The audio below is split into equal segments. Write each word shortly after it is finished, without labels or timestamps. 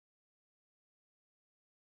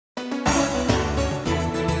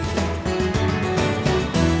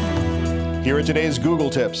Here are today's Google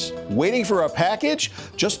tips. Waiting for a package?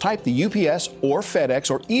 Just type the UPS or FedEx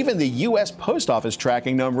or even the U.S. Post Office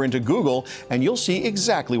tracking number into Google and you'll see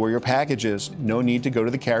exactly where your package is. No need to go to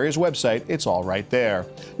the carrier's website. It's all right there.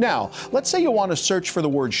 Now, let's say you want to search for the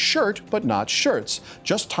word shirt but not shirts.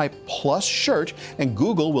 Just type plus shirt and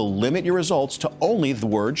Google will limit your results to only the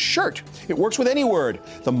word shirt. It works with any word.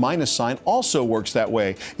 The minus sign also works that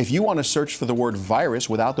way. If you want to search for the word virus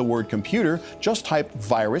without the word computer, just type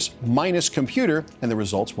virus minus computer and the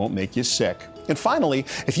results won't make you sick. And finally,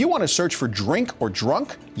 if you want to search for drink or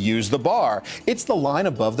drunk, use the bar. It's the line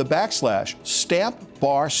above the backslash. Stamp,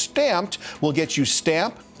 bar, stamped will get you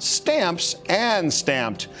stamp, stamps, and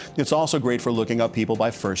stamped. It's also great for looking up people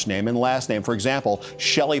by first name and last name. For example,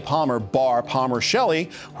 Shelly Palmer, bar Palmer Shelly,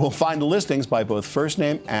 will find the listings by both first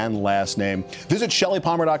name and last name. Visit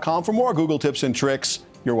ShellyPalmer.com for more Google tips and tricks.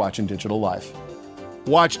 You're watching Digital Life.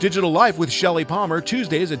 Watch Digital Life with Shelly Palmer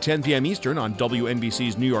Tuesdays at 10 p.m. Eastern on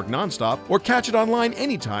WNBC's New York Nonstop, or catch it online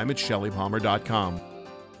anytime at ShellyPalmer.com.